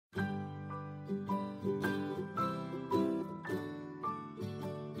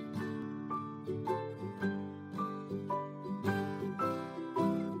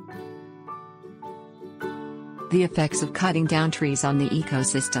The effects of cutting down trees on the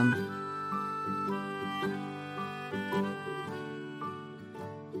ecosystem.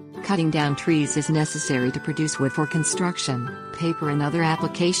 Cutting down trees is necessary to produce wood for construction, paper and other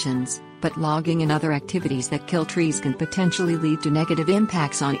applications, but logging and other activities that kill trees can potentially lead to negative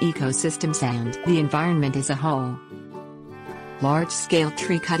impacts on ecosystems and the environment as a whole. Large-scale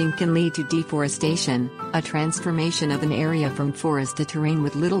tree cutting can lead to deforestation, a transformation of an area from forest to terrain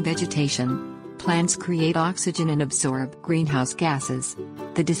with little vegetation. Plants create oxygen and absorb greenhouse gases.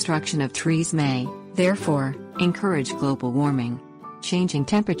 The destruction of trees may, therefore, encourage global warming. Changing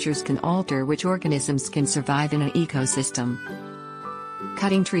temperatures can alter which organisms can survive in an ecosystem.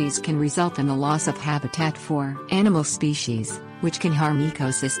 Cutting trees can result in the loss of habitat for animal species, which can harm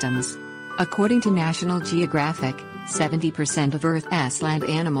ecosystems. According to National Geographic, 70% of Earth's land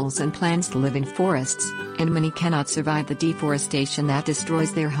animals and plants live in forests, and many cannot survive the deforestation that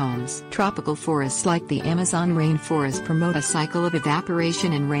destroys their homes. Tropical forests like the Amazon rainforest promote a cycle of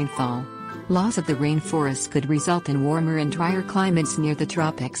evaporation and rainfall. Loss of the rainforests could result in warmer and drier climates near the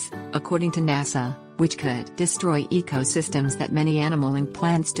tropics, according to NASA, which could destroy ecosystems that many animal and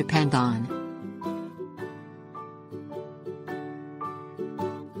plants depend on.